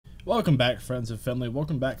Welcome back, friends and family.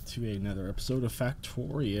 Welcome back to another episode of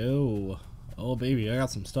Factorio. Oh, baby, I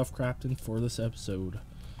got some stuff crafting for this episode.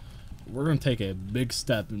 We're going to take a big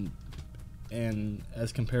step in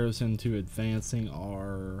as comparison to advancing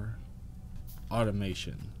our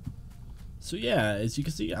automation. So yeah, as you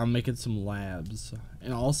can see, I'm making some labs.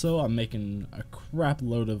 And also, I'm making a crap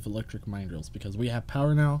load of electric mine drills because we have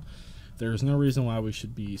power now. There's no reason why we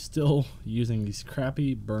should be still using these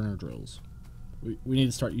crappy burner drills. We need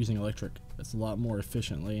to start using electric. It's a lot more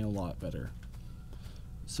efficiently and a lot better.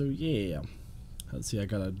 So yeah, let's see. I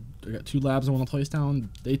got two labs I want to place down.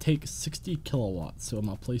 They take 60 kilowatts, so I'm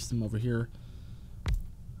gonna place them over here.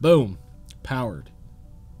 Boom, powered.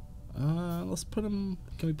 Let's put them.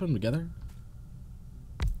 Can we put them together?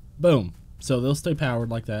 Boom. So they'll stay powered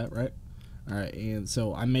like that, right? All right. And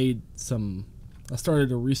so I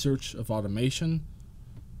started a research of automation.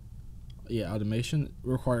 Yeah, automation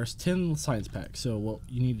requires 10 science packs. So what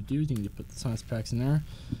you need to do is you need to put the science packs in there,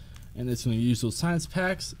 and it's going to use those science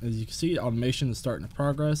packs. As you can see, automation is starting to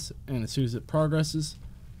progress, and as soon as it progresses,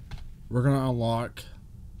 we're going to unlock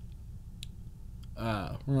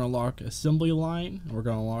assembly line, and we're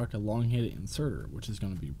going to unlock a long-headed inserter, which is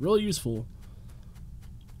going to be really useful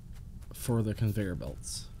for the conveyor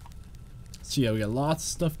belts. So yeah, we got lots of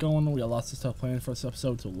stuff going on. We got lots of stuff planned for this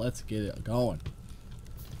episode, so let's get it going.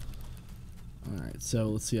 Alright, so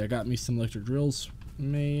let's see, I got me some electric drills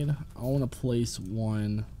made. I want to place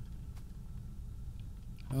one.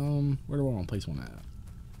 Where do I want to place one at?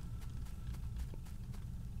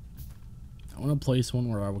 I want to place one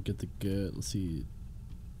where I will get the good, let's see.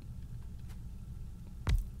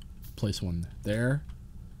 Place one there.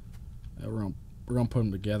 We're gonna put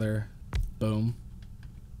them together. Boom.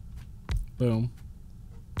 Boom.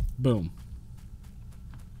 Boom.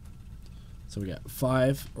 So we got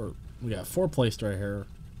we got 4 placed right here.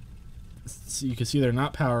 So you can see they're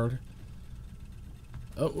not powered.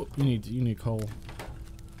 Oh, you need coal.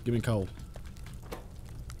 Give me coal.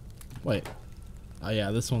 Wait. Oh yeah,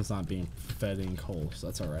 this one's not being fed in coal, so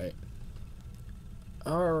that's alright.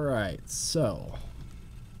 Alright, so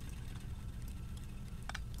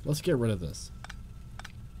let's get rid of this.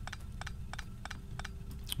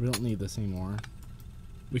 We don't need this anymore.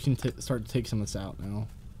 We can start to take some of this out now.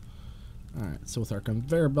 Alright, so with our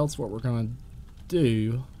conveyor belts, what we're gonna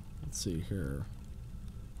do, let's see here.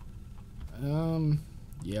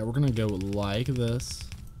 Yeah, we're gonna go like this.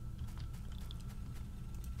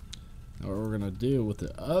 Now what we're gonna do with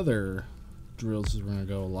the other drills is we're gonna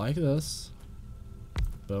go like this.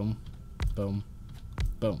 Boom, boom,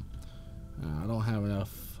 boom. I don't have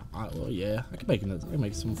enough. Well, yeah, I can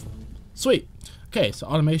make some. Sweet. Okay, so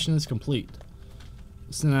automation is complete.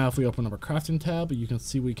 So now if we open up our crafting tab, you can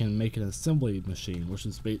see we can make an assembly machine, which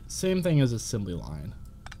is the same thing as assembly line.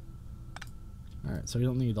 Alright, so we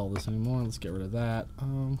don't need all this anymore. Let's get rid of that.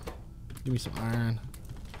 Give me some iron.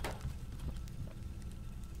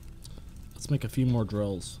 Let's make a few more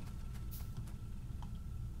drills.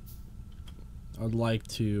 I'd like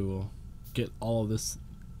to get all of this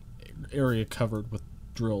area covered with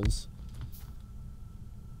drills.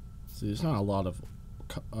 See, there's not a lot of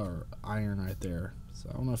iron right there. So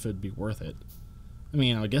I don't know if it'd be worth it. I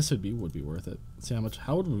mean, I guess would be worth it. Let's see how much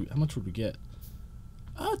would we get?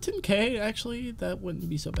 10k actually. That wouldn't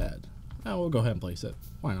be so bad. Oh, we'll go ahead and place it.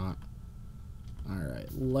 Why not? All right,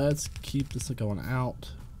 let's keep this going out.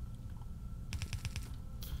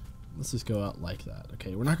 Let's just go out like that.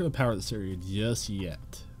 Okay, we're not going to power this area just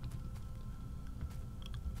yet.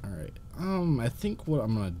 All right. I think what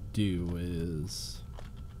I'm gonna do is,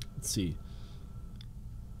 let's see.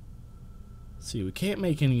 See, we can't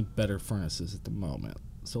make any better furnaces at the moment.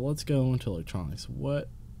 So let's go into electronics. What?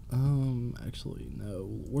 Actually, no.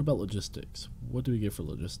 What about logistics? What do we get for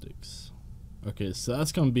logistics? Okay, so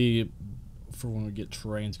that's going to be for when we get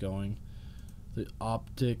trains going. The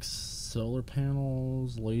optics, solar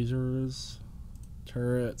panels, lasers,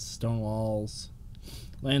 turrets, stone walls,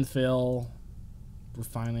 landfill,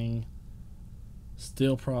 refining,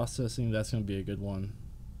 steel processing. That's going to be a good one.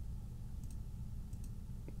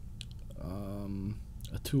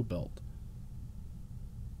 A tool belt.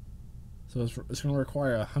 So it's going to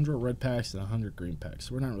require 100 red packs and 100 green packs.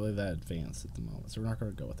 So we're not really that advanced at the moment. So we're not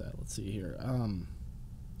going to go with that. Let's see here.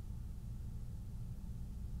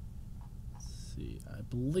 Let's see. I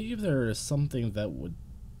believe there is something that would.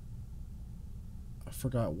 I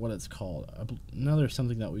forgot what it's called. I know there's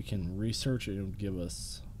something that we can research and it would give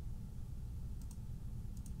us.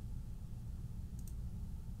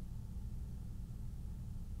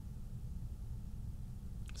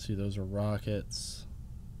 See, those are rockets,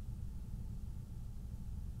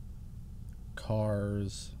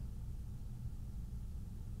 cars,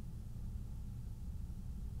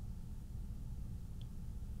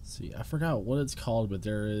 See, I forgot what it's called, but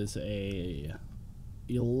there is a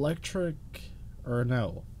electric, or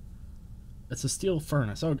no, it's a steel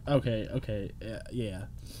furnace. Oh, okay, yeah.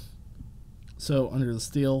 So under the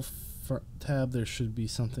steel tab, there should be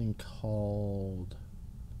something called.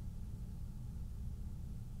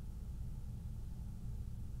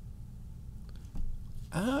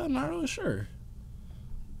 I'm not really sure.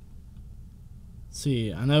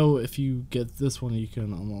 See, I know if you get this one, you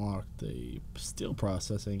can unlock the steel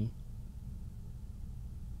processing.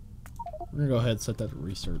 We're gonna go ahead and set that to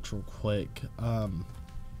research real quick.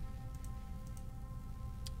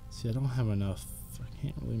 See, I don't have enough. I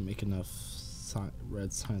can't really make enough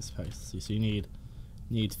red science packs. See, so you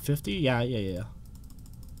need 50. Yeah.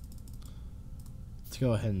 Let's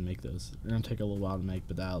go ahead and make those. They're gonna take a little while to make,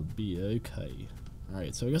 but that'll be okay. All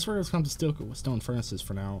right, so I guess we're gonna come to stone furnaces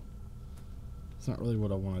for now. It's not really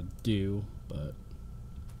what I want to do, but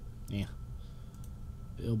yeah,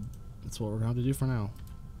 that's what we're gonna have to do for now.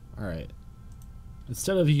 All right.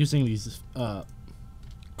 Instead of using these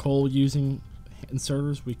coal using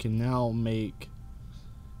inserters, we can now make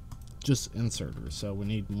just inserters. So we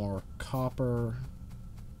need more copper.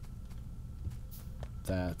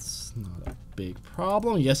 That's not a big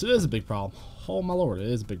problem. Yes, it is a big problem. Oh my lord, it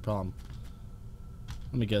is a big problem.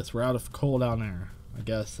 Let me guess, we're out of coal down there. I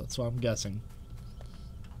guess that's what I'm guessing.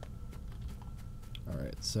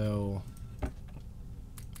 Alright, so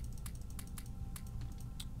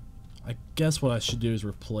I guess what I should do is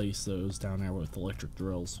replace those down there with electric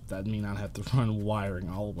drills. That mean I'd have to run wiring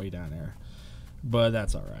all the way down there. But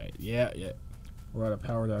that's alright. Yeah. We're out of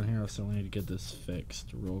power down here, so we need to get this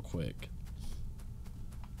fixed real quick.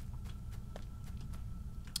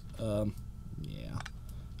 Yeah.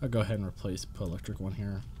 I'll go ahead and put electric one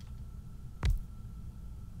here.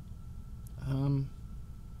 The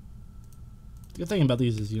good thing about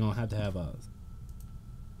these is you don't have to have a...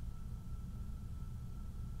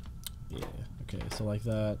 Yeah, okay, so like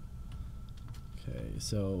that. Okay,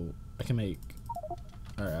 so I can make...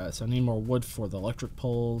 Alright, so I need more wood for the electric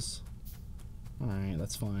poles. Alright,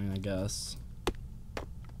 that's fine, I guess.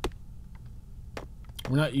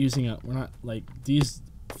 We're not using it, we're not, like, these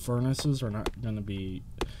furnaces are not going to be...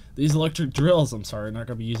 These electric drills, I'm sorry, are not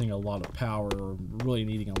going to be using a lot of power, or really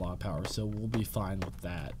needing a lot of power, so we'll be fine with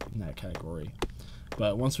that, in that category.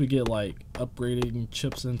 But once we get, like, upgrading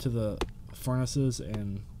chips into the furnaces,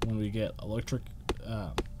 and when we get electric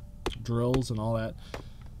drills and all that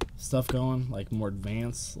stuff going, like more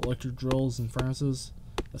advanced electric drills and furnaces,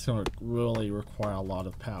 that's going to really require a lot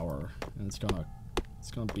of power, and it's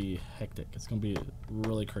going to be hectic. It's going to be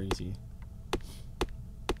really crazy.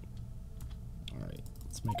 Alright,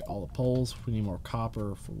 let's make all the poles. We need more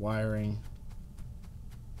copper for wiring.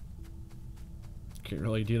 Can't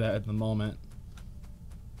really do that at the moment.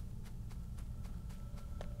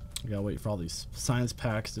 I gotta wait for all these science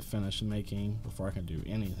packs to finish making before I can do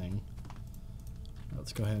anything.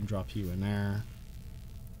 Let's go ahead and drop you in there.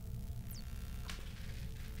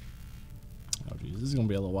 Oh geez, this is gonna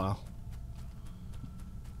be a little while.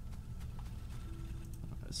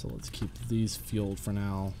 Alright, so let's keep these fueled for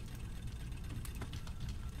now.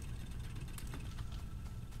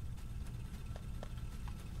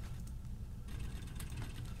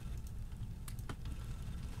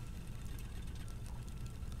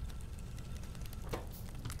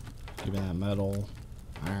 Give me that metal,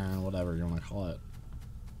 iron, whatever you want to call it.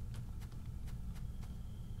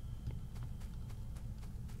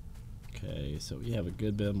 Okay, so we have a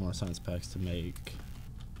good bit more science packs to make.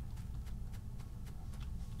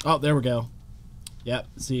 Oh, there we go. Yep,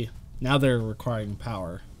 see, now they're requiring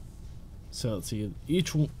power. So let's see,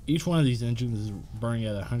 each one of these engines is burning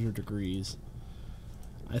at 100 degrees.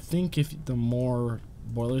 I think if the more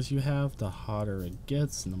boilers you have, the hotter it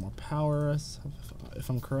gets and the more power, if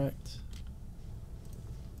I'm correct.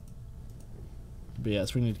 But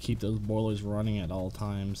yes, we need to keep those boilers running at all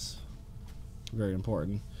times. Very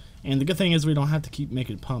important. And the good thing is we don't have to keep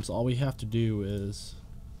making pumps. All we have to do is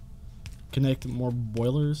connect more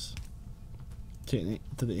boilers to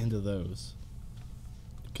the end of those.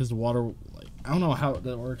 Because the water, like, I don't know how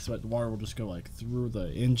that works, but the water will just go like through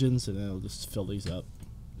the engines and it'll just fill these up.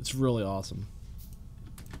 It's really awesome.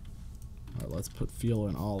 Alright, let's put fuel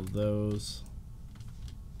in all of those.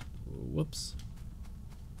 Whoops.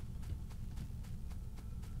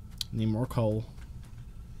 Need more coal.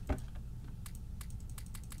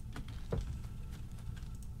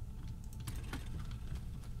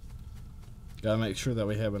 Gotta make sure that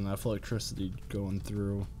we have enough electricity going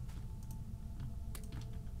through.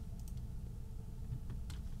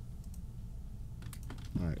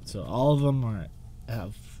 Alright, so all of them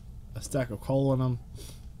have a stack of coal in them.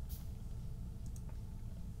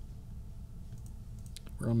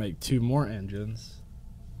 We're gonna make 2 more engines,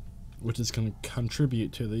 which is gonna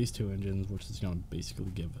contribute to these 2 engines, which is gonna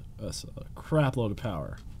basically give us a crap load of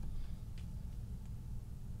power.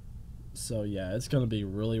 So yeah, it's gonna be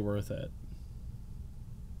really worth it.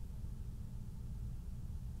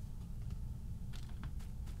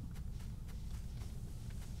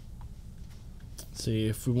 See,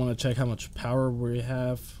 if we want to check how much power we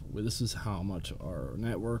have, this is how much our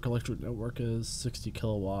electric network is, 60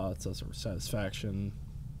 kilowatts. That's our satisfaction.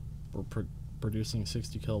 We're producing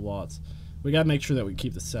 60 kilowatts. We gotta make sure that we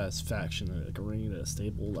keep the satisfaction at a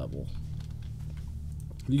stable level.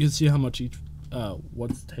 You can see how much each,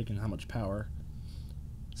 what's taking how much power.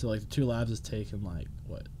 So like the 2 labs is taking like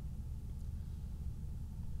what?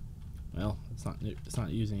 Well, it's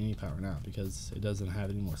not using any power now because it doesn't have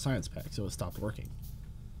any more science packs, so it stopped working.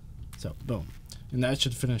 So boom, and that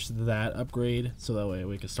should finish that upgrade, so that way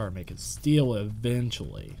we can start making steel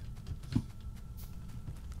eventually.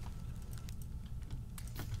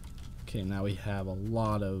 Okay, now we have a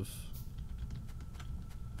lot of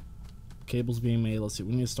cables being made. Let's see,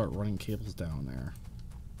 we need to start running cables down there.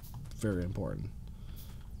 Very important.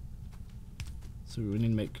 So we need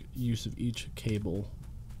to make use of each cable.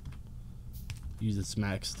 Use its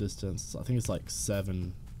max distance. I think it's like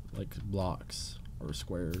 7 like blocks or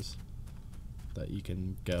squares that you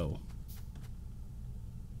can go.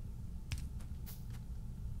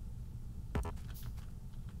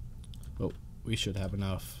 Oh, we should have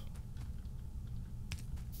enough.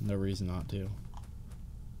 No reason not to.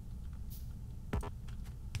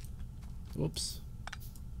 Whoops.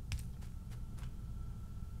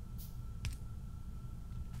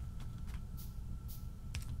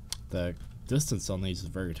 The distance on these is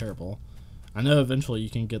very terrible. I know eventually you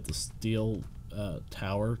can get the steel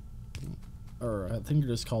tower, or I think they're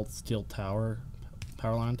just called steel tower,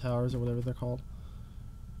 power line towers or whatever they're called,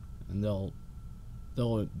 and they'll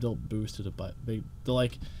boost it a bit. They'll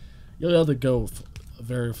like, you'll be able to go a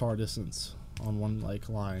very far distance on one like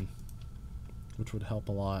line, which would help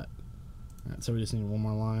a lot. Alright, so we just need one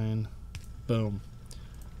more line. Boom.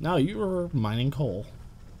 Now you are mining coal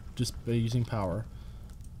just by using power.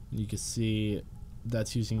 You can see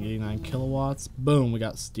that's using 89 kilowatts. Boom, we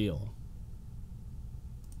got steel.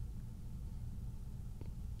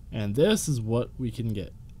 And this is what we can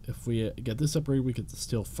get. If we get this upgrade, we get the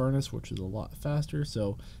steel furnace, which is a lot faster.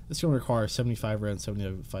 So it's going to require 75 red and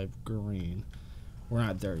 75 green. We're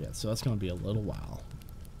not there yet, so that's going to be a little while.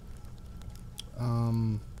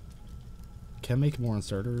 Can I make more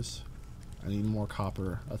inserters? I need more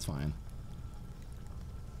copper. That's fine.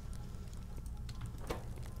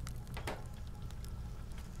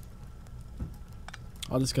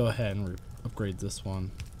 I'll just go ahead and upgrade this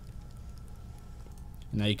one.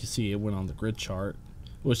 Now you can see it went on the grid chart,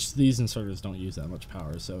 which these inserters don't use that much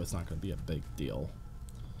power, so it's not going to be a big deal.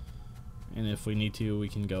 And if we need to, we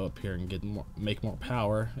can go up here and make more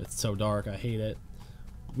power. It's so dark, I hate it.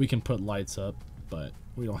 We can put lights up, but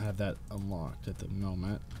we don't have that unlocked at the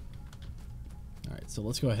moment. Alright, so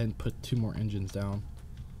let's go ahead and put 2 more engines down.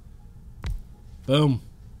 Boom!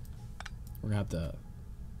 We're going to have to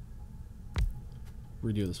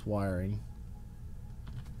redo this wiring.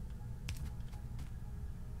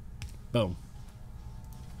 Boom.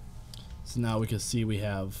 So now we can see we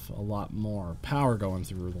have a lot more power going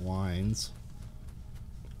through the lines.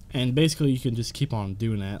 And basically you can just keep on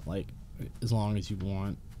doing that like as long as you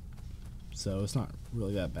want. So it's not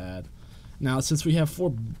really that bad. Now since we have 4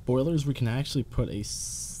 boilers, we can actually put a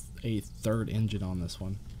 3rd engine on this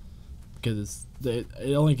one. Because it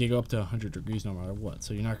only can go up to 100 degrees no matter what.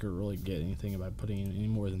 So you're not going to really get anything by putting in any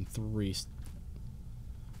more than 3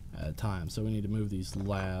 at a time. So we need to move these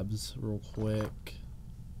labs real quick.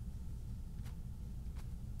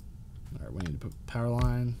 Alright, we need to put power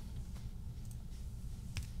line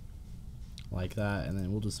like that, and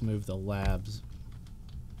then we'll just move the labs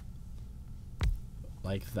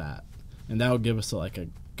like that, and that will give us like a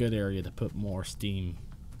good area to put more steam,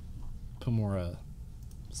 put more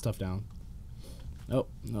stuff down. Oh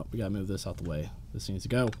no, we gotta move this out the way. This needs to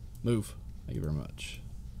go. Move. Thank you very much.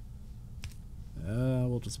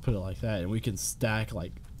 We'll just put it like that, and we can stack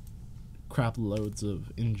like crap loads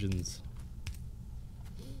of engines.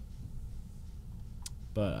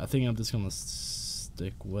 But I think I'm just gonna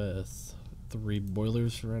stick with 3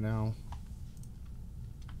 boilers for right now.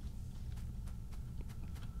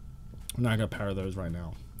 I'm not gonna power those right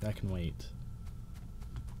now. That can wait.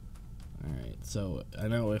 Alright, so I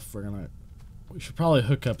know if we should probably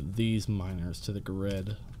hook up these miners to the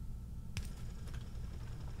grid.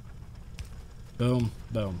 Boom,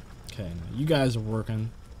 boom. Okay, now you guys are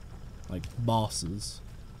working like bosses.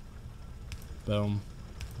 Boom,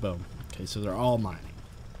 boom. Okay, so they're all mining.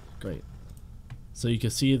 Great. So you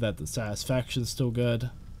can see that the satisfaction is still good.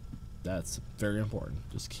 That's very important.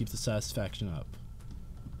 Just keep the satisfaction up.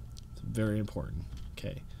 It's very important.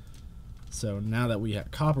 Okay. So now that we have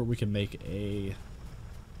copper, we can make a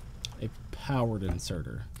powered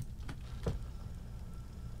inserter.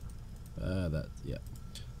 Yeah.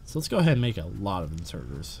 So let's go ahead and make a lot of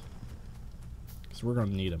inserters, because we're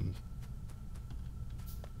gonna need them.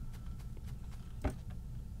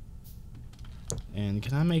 And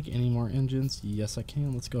can I make any more engines? Yes, I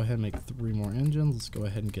can. Let's go ahead and make 3 more engines. Let's go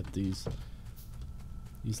ahead and get these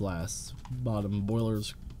last bottom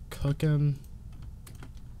boilers cooking.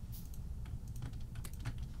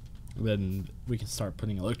 Then we can start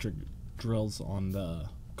putting electric drills on the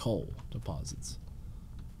coal deposits.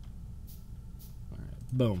 Alright,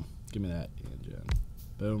 boom. Give me that engine.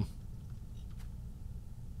 Boom.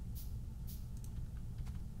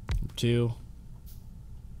 Number 2.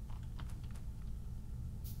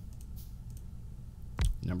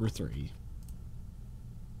 Number 3.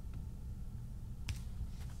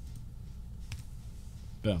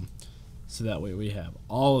 Boom. So that way we have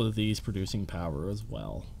all of these producing power as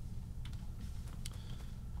well.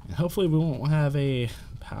 And hopefully we won't have a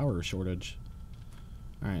power shortage.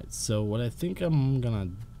 Alright, so what I think I'm gonna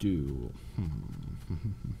do...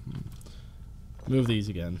 move these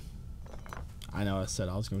again. I know I said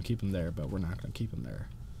I was gonna keep them there, but we're not gonna keep them there.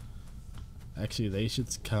 Actually, they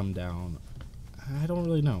should come down... I don't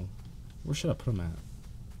really know. Where should I put them at?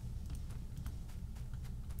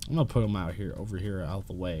 I'm gonna put them out here, over here, out of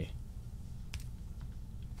the way.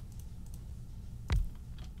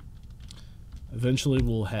 Eventually,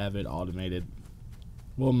 we'll have it automated.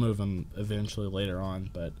 We'll move them eventually later on,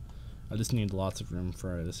 but I just need lots of room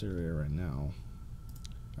for this area right now.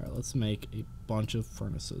 All right, let's make a bunch of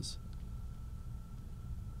furnaces.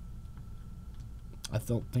 I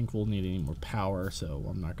don't think we'll need any more power, so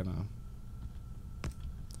I'm not gonna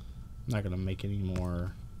make any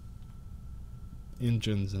more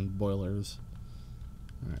engines and boilers.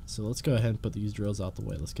 Alright, so let's go ahead and put these drills out the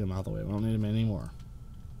way. Let's get them out the way. We don't need them anymore.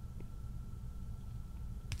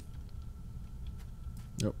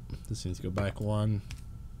 Nope. This needs to go back 1.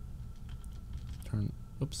 Turn.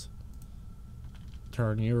 Oops.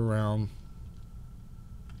 Turn you around.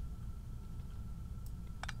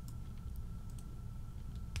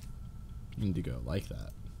 You need to go like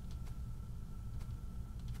that.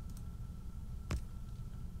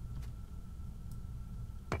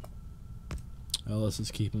 Well, let's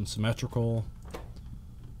just keep them symmetrical.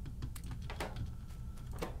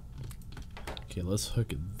 Okay, let's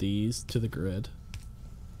hook these to the grid.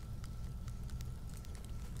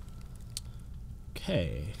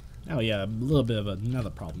 Okay. Oh yeah, a little bit of another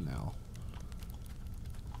problem now.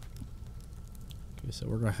 Okay, so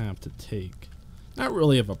we're gonna have to take, not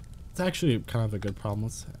really of a, it's actually kind of a good problem.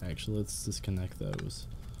 Let's disconnect those.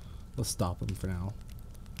 Let's stop them for now.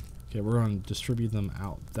 Okay, we're gonna distribute them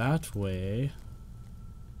out that way.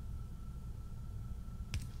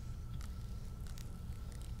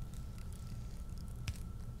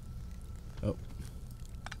 Oh,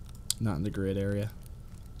 not in the grid area.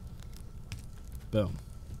 Boom.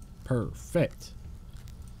 Perfect.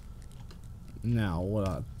 Now,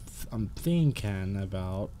 what I'm thinking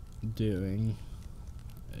about doing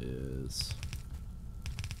is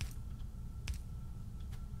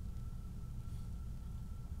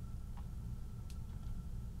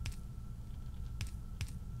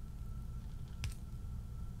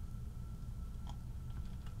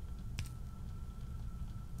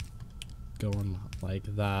going like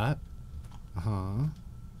that.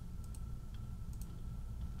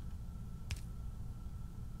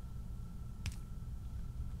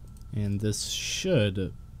 And this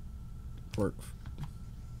should work.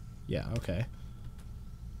 Yeah, okay.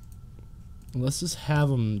 Let's just have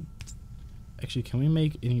them. Actually, can we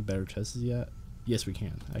make any better chests yet? Yes, we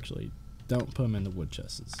can. Actually, don't put them in the wood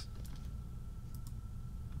chests.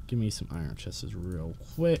 Give me some iron chests real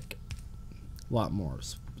quick. A lot more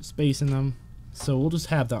space in them. So we'll just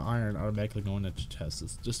have the iron automatically going into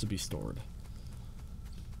chests just to be stored.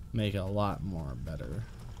 Make it a lot more better.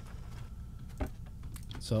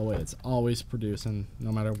 So wait, it's always producing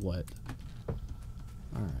no matter what.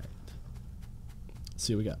 Alright.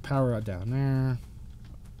 See, we got power out down there.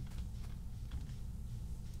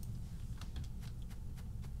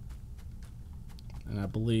 And I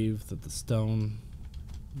believe that the stone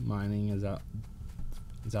mining is out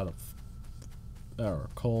of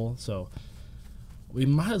coal, so we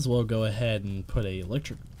might as well go ahead and put a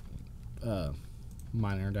electric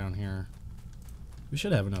miner down here. We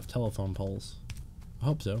should have enough telephone poles. I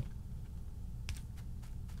hope so.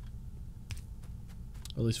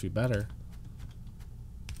 At least we better.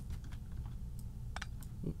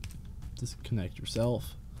 Disconnect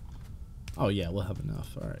yourself. Oh yeah, we'll have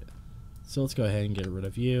enough. Alright. So let's go ahead and get rid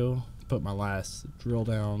of you. Put my last drill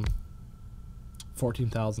down.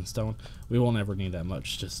 14,000 stone. We won't ever need that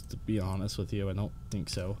much, just to be honest with you. I don't think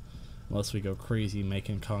so. Unless we go crazy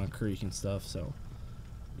making concrete and stuff. So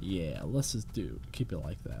yeah, let's just keep it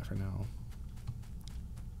like that for now.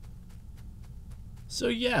 So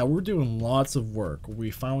yeah, we're doing lots of work.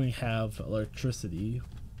 We finally have electricity.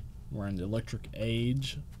 We're in the electric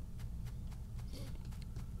age.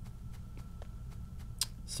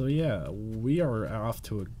 So yeah, we are off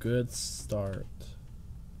to a good start.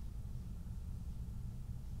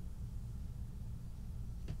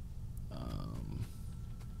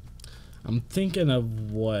 I'm thinking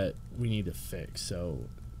of what we need to fix. So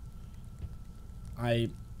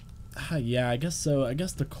yeah, I guess so. I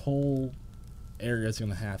guess the coal area is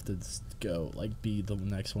gonna have to go, like, be the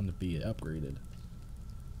next one to be upgraded.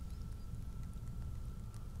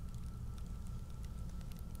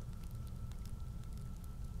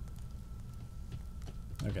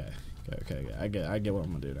 Okay. I get what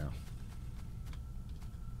I'm gonna do now.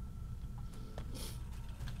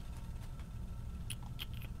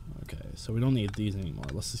 Okay, so we don't need these anymore.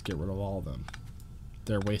 Let's just get rid of all of them.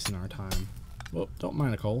 They're wasting our time. Well, don't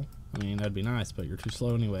mind a coal. I mean, that'd be nice, but you're too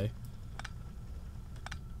slow anyway.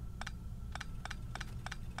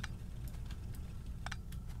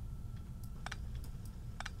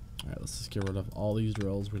 Alright, let's just get rid of all these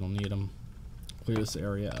drills. We don't need them. Clear this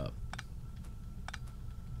area up.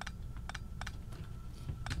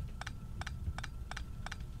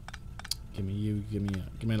 Give me you, give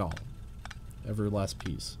me it all. Every last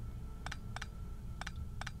piece.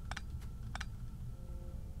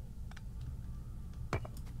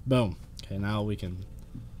 Boom. Okay, now we can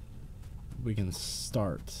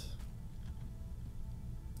start.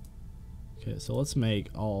 Okay, so let's make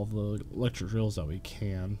all the electric drills that we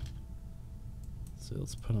can. So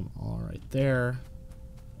let's put them all right there.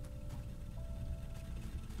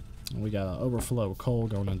 And we got an overflow of coal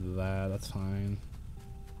going into that. That's fine.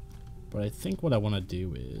 But I think what I want to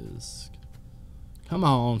do is, come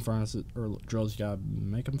on, furnaces or drills. You gotta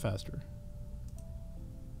make them faster.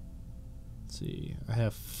 Let's see, I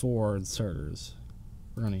have 4 inserters.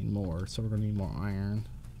 We're gonna need more, so we're gonna need more iron.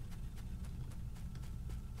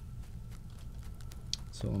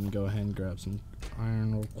 So let me go ahead and grab some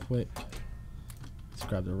iron real quick. Let's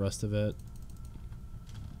grab the rest of it.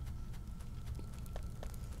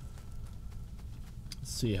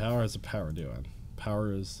 Let's see, how is the power doing?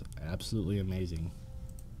 Power is absolutely amazing.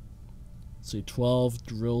 Let's see, 12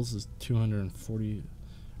 drills is 240,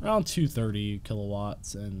 around 230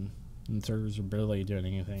 kilowatts, and inserters are barely doing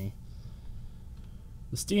anything.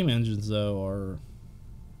 The steam engines, though, are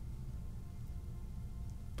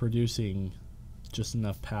producing just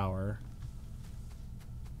enough power.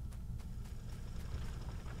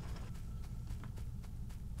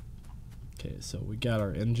 Okay, so we got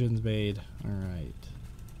our engines made. Alright.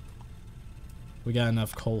 We got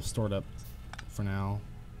enough coal stored up for now.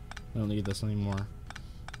 We don't need this anymore.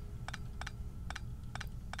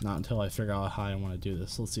 Not until I figure out how I want to do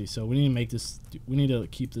this. Let's see. So we need to make this, we need to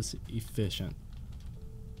keep this efficient.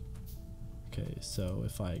 Okay, so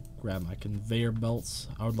if I grab my conveyor belts,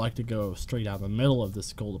 I would like to go straight out the middle of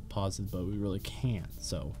this gold deposit, but we really can't.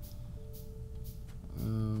 So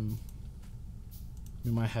we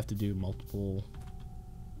might have to do multiple.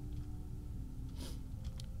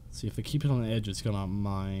 Let's see, if I keep it on the edge, it's gonna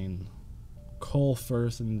mine coal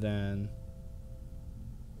first and then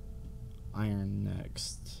iron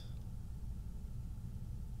next,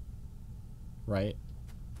 right?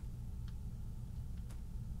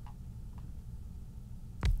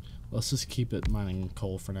 Let's just keep it mining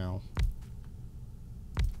coal for now.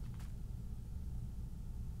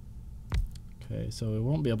 Okay, so we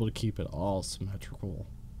won't be able to keep it all symmetrical.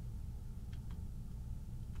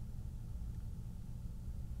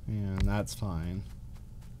 And that's fine.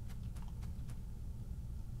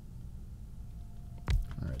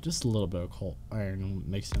 Alright, just a little bit of coal iron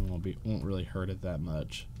mixing won't really hurt it that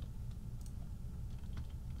much.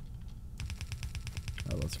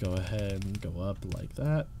 Alright, let's go ahead and go up like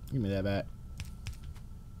that. Give me that back.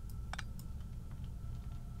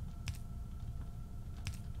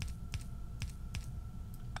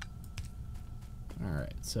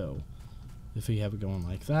 Alright, so if we have it going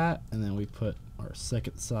like that, and then we put our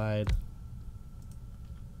second side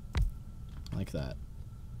like that.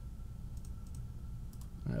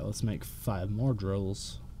 Alright, let's make 5 more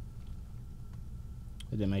drills.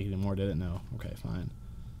 It didn't make any more, did it? No. Okay, fine.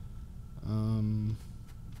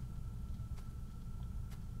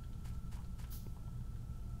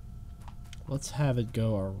 Let's have it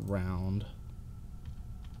go around.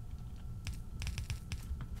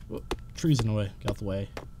 trees in the way. Get out the way.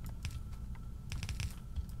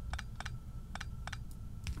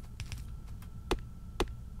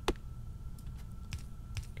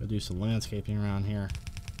 Go do some landscaping around here.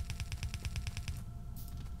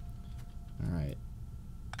 Alright.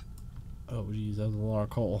 Oh, geez, that was a lot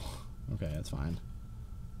of coal. Okay, that's fine.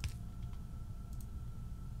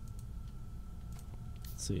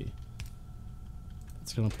 Let's see.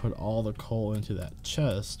 It's gonna put all the coal into that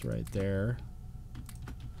chest right there.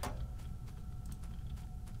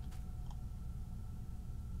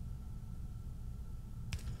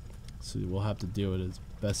 So we'll have to do it as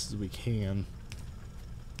best as we can.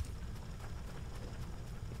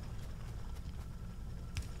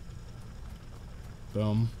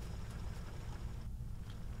 Boom.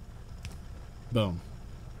 Boom.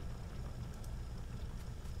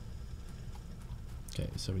 Okay,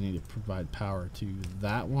 so we need to provide power to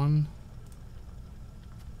that one.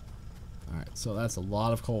 Alright, so that's a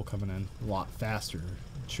lot of coal coming in. A lot faster,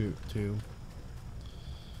 too.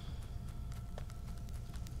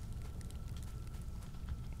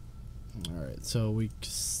 Alright, so we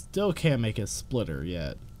still can't make a splitter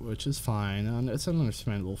yet, which is fine. It's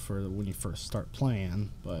understandable for when you first start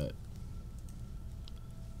playing, but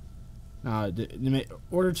in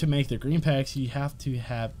order to make the green packs, you have to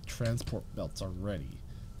have transport belts already.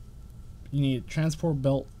 You need a transport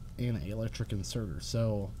belt and an electric inserter,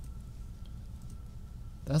 so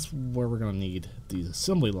that's where we're going to need these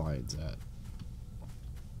assembly lines at.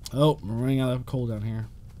 Oh, we're running out of coal down here.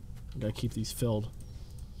 We got to keep these filled.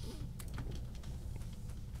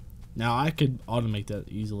 Now I could automate that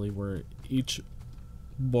easily where each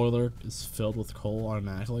boiler is filled with coal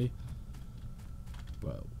automatically,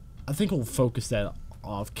 but I think we'll focus that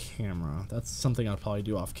off camera. That's something I'll probably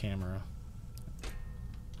do off camera.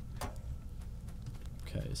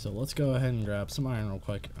 Okay, so let's go ahead and grab some iron real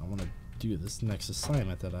quick. I want to do this next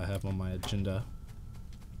assignment that I have on my agenda.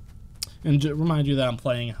 And remind you that I'm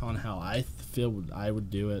playing on how I feel I would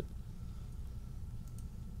do it.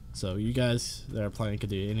 So you guys that are playing could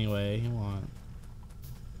do it any way you want.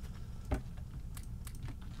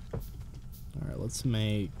 Alright, let's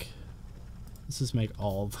just make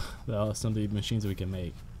all of the assembly machines we can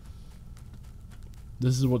make.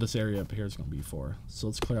 This is what this area up here is going to be for. So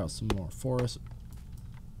let's clear out some more forest.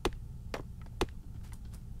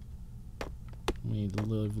 We need to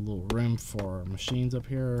leave a little room for machines up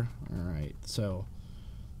here. Alright, so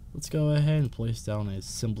let's go ahead and place down an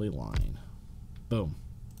assembly line. Boom.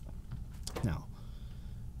 Now,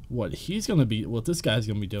 what this guy's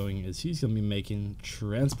gonna be doing is he's gonna be making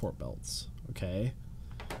transport belts. Okay.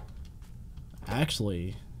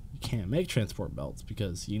 Actually, you can't make transport belts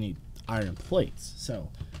because you need iron plates. So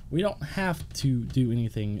we don't have to do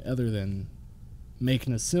anything other than make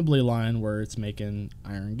an assembly line where it's making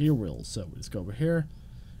iron gear wheels. So we just go over here,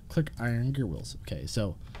 click iron gear wheels. Okay,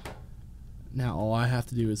 so now all I have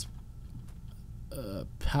to do is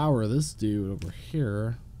power this dude over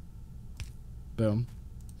here. Boom.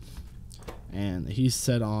 And he's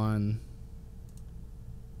set on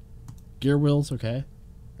gear wheels. Okay,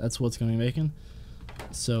 that's what's going to be making.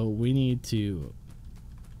 So we need to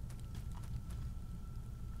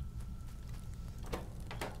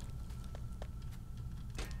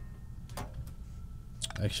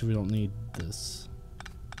actually, we don't need this.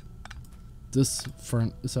 This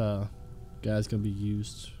guy's gonna be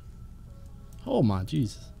used. Oh my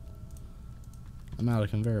Jesus! I'm out of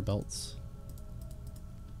conveyor belts.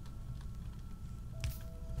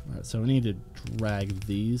 Alright, so we need to drag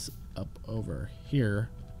these up over here.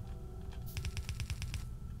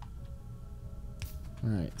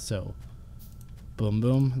 Alright, so boom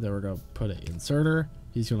boom. Then we're gonna put an inserter.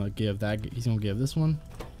 He's gonna give this one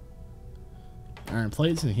iron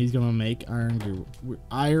plates, and he's gonna make iron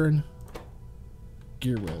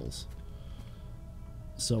gear wheels.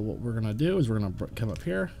 So what we're gonna do is we're gonna come up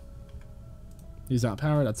here. He's not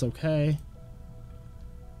powered, that's okay.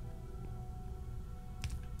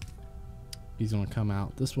 He's gonna come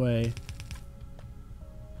out this way.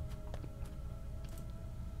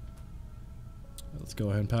 Let's go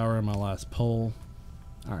ahead and power my last pole.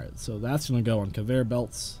 Alright, so that's gonna go on conveyor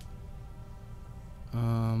belts.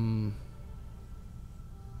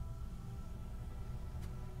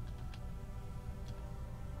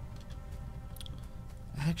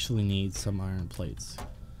 Actually need some iron plates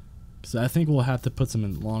because I think we'll have to put some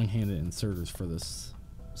in long-handed inserters for this.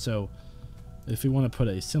 So if we want to put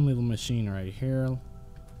a assembly machine right here,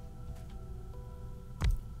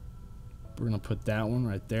 we're going to put that one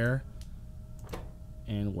right there,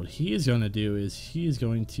 and what he is going to do is he is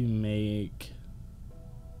going to make,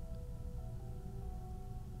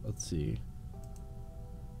 let's see,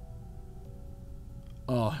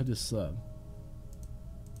 Oh, I just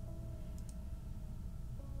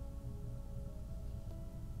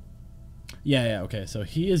yeah, okay. So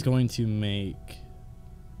he is going to make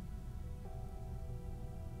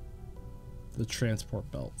the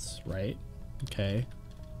transport belts, right? Okay.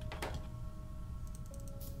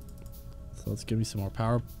 So let's give me some more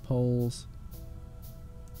power poles.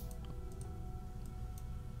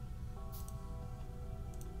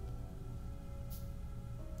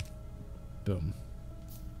 Boom.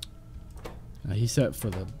 Now he's set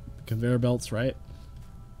for the conveyor belts, right?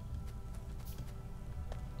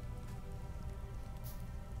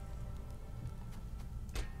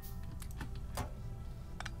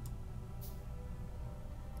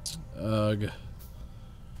 Ugh.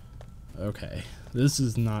 Okay. This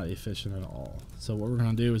is not efficient at all. So what we're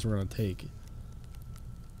going to do is we're going to take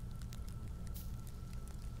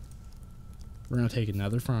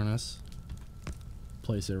another furnace,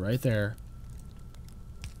 place it right there.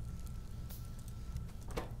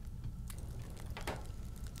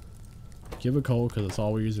 Give it coal because it's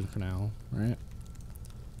all we're using for now, right?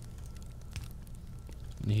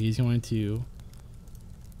 And he's going to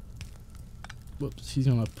he's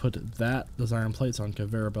going to put those iron plates on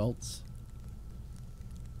conveyor belts.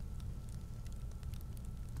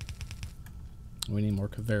 We need more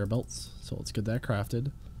conveyor belts, so let's get that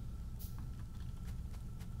crafted,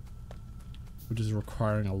 which is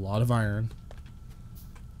requiring a lot of iron.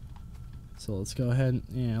 So let's go ahead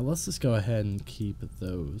and, let's just go ahead and keep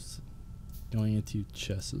those going into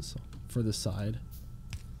chests for the side.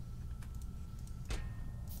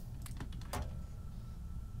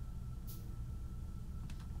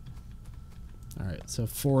 Alright, so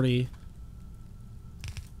 40.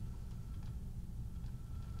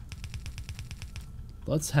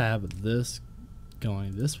 Let's have this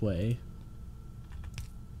going this way.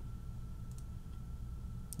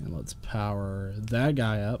 And let's power that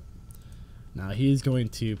guy up. Now he's going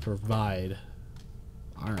to provide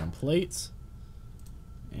iron plates.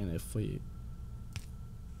 And if we...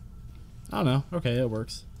 I don't know. Okay, it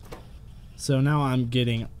works. So now I'm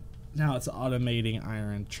getting... Now it's automating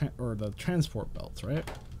iron or the transport belts, right?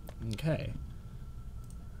 Okay.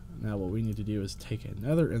 Now what we need to do is take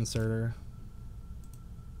another inserter,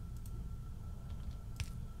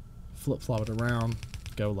 flip-flop it around,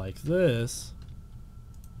 go like this.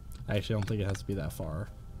 Actually, I don't think it has to be that far.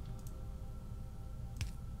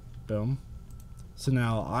 Boom. So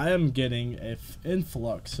now I am getting an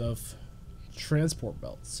influx of transport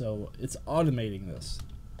belts. So it's automating this.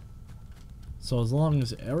 So as long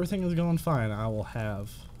as everything is going fine, I will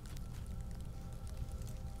have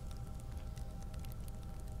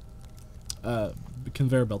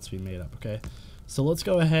conveyor belts being made up, okay? So let's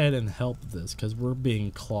go ahead and help this because we're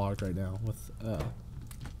being clogged right now with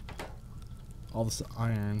all this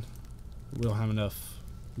iron. We don't have enough.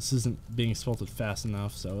 This isn't being smelted fast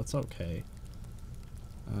enough, so it's okay.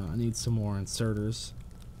 I need some more inserters.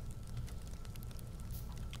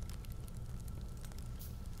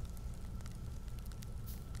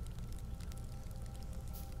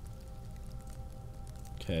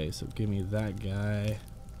 Okay, so give me that guy.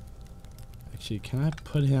 Actually, can I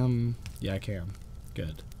put him? Yeah, I can.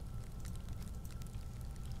 Good.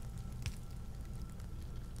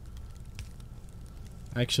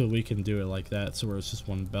 Actually, we can do it like that, so where it's just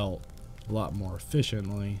one belt a lot more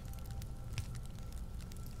efficiently.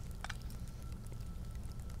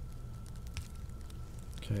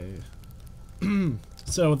 Okay.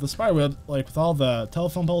 So with the spiderweb, like with all the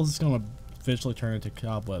telephone poles, it's going to eventually turn into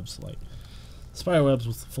cobwebs, like spiderwebs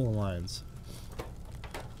with full lines.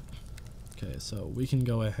 Okay, so we can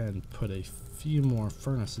go ahead and put a few more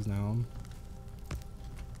furnaces now.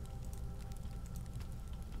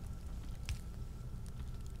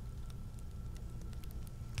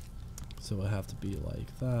 So it'll have to be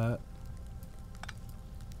like that.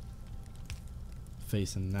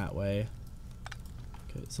 Facing that way.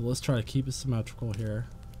 Okay, so let's try to keep it symmetrical here.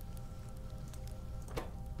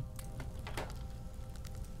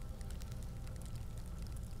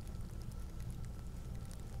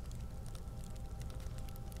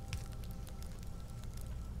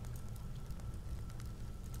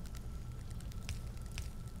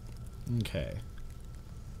 Okay.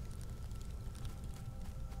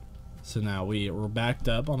 So now we're backed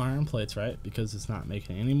up on iron plates, right? Because it's not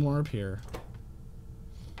making any more up here.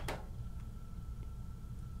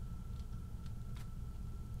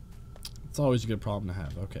 It's always a good problem to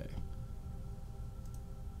have. Okay.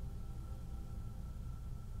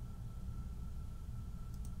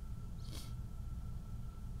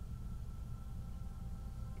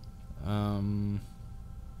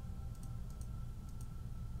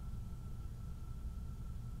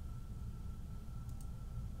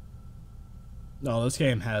 No, this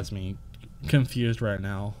game has me confused right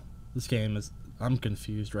now. I'm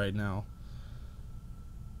confused right now.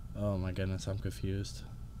 Oh my goodness, I'm confused.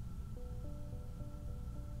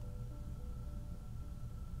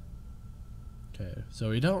 Okay, so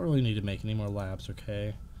we don't really need to make any more labs,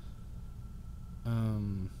 okay?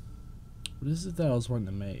 What is it that I was wanting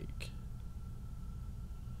to make?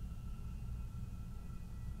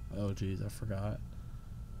 Oh geez, I forgot.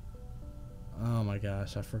 Oh my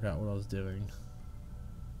gosh, I forgot what I was doing.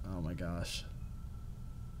 Oh my gosh.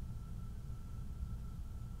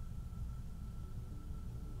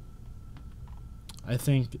 I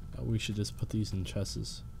think we should just put these in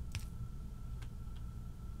chests.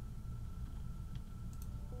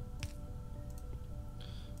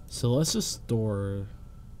 So let's just store.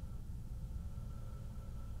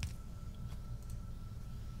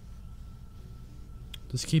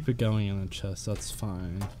 Just keep it going in the chest, that's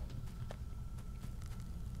fine.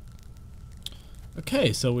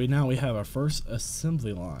 Okay, so we have our first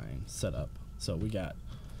assembly line set up. So we got,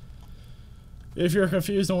 if you're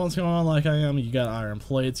confused on what's going on like I am, you got iron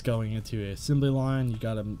plates going into a assembly line. You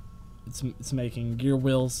got it's making gear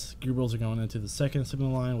wheels. Gear wheels are going into the second assembly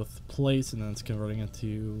line with plates, and then it's converting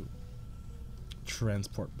into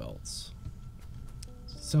transport belts.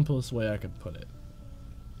 Simplest way I could put it.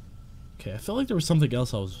 Okay, I feel like there was something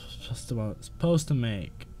else I was just supposed to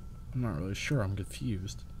make. I'm not really sure. I'm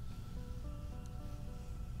confused.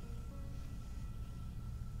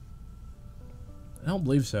 I don't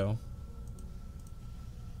believe so.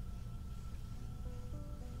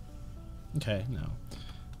 Okay, no.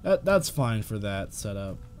 That's fine for that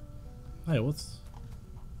setup. Hey, what's...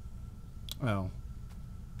 Oh.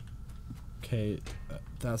 Okay,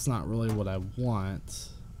 that's not really what I want.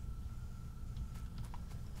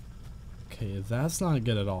 Okay, that's not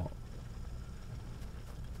good at all.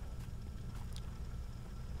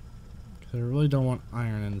 I really don't want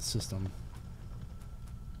iron in the system.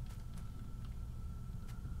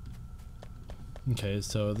 Okay,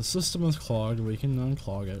 so the system is clogged. We can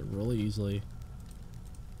unclog it really easily.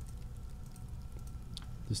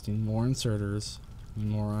 Just need more inserters, need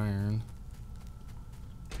more iron.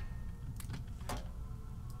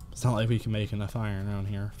 It's not like we can make enough iron around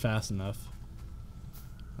here fast enough.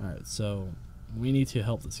 Alright, so we need to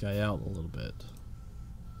help this guy out a little bit.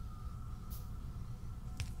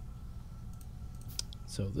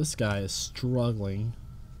 So this guy is struggling.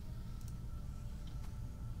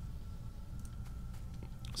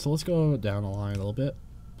 So let's go down the line a little bit.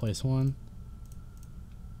 Place one.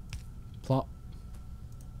 Plop.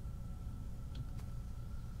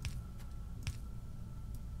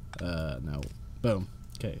 No. Boom.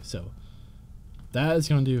 Okay, so that is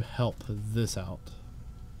going to help this out.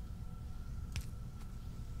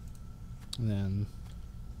 And then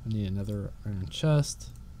I need another iron chest.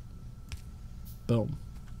 Boom.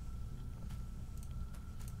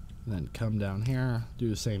 And then come down here, do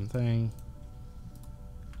the same thing.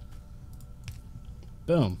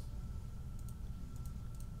 Boom.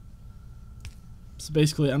 So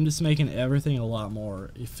basically, I'm just making everything a lot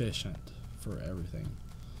more efficient for everything.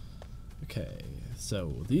 Okay,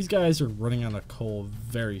 so these guys are running out of coal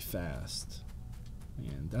very fast.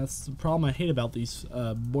 And that's the problem I hate about these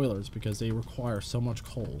boilers, because they require so much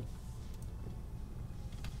coal.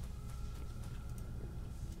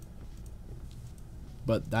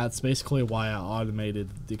 But that's basically why I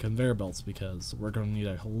automated the conveyor belts, because we're going to need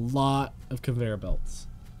a lot of conveyor belts.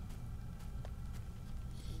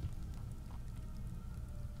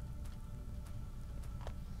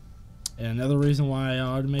 And another reason why I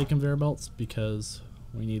automated conveyor belts, because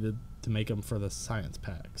we needed to make them for the science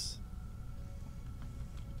packs.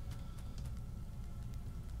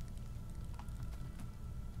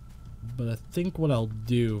 But I think what I'll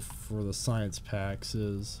do for the science packs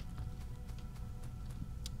is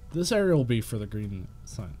this area will be for the green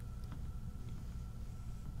sign.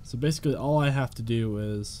 So basically all I have to do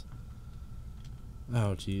is,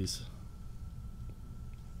 oh geez.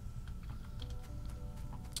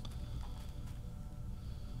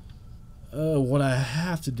 What I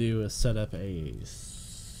have to do is set up a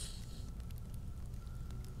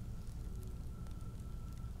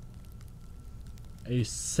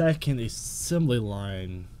second assembly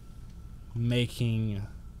line making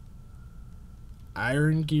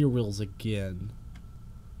iron gear wheels again.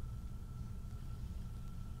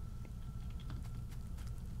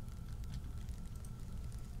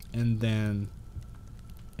 And then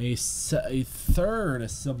a third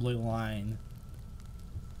assembly line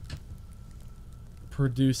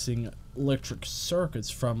producing electric circuits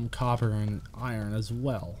from copper and iron as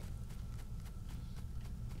well.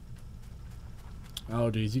 Oh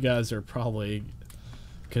geez, you guys are probably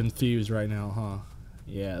confused right now, huh?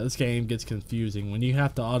 Yeah, this game gets confusing. When you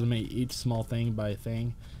have to automate each small thing by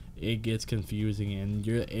thing, it gets confusing, and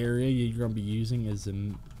your area you're going to be using is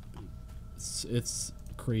it's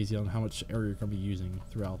crazy on how much area you're going to be using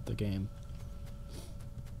throughout the game.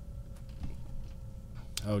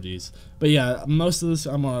 Oh geez, but yeah, most of this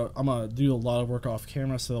I'm gonna do a lot of work off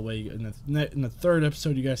camera, so that way in the third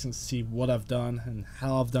episode you guys can see what I've done and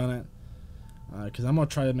how I've done it. Because I'm gonna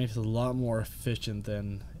try to make this a lot more efficient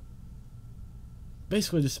than,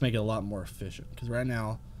 basically just make it a lot more efficient. Because right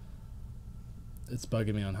now it's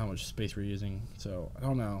bugging me on how much space we're using. So I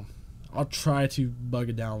don't know. I'll try to bug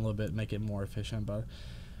it down a little bit, make it more efficient, but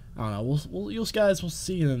I don't know. You guys will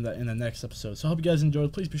see you in the next episode. So I hope you guys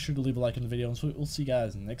enjoyed. Please be sure to leave a like in the video, and we'll see you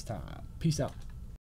guys next time. Peace out.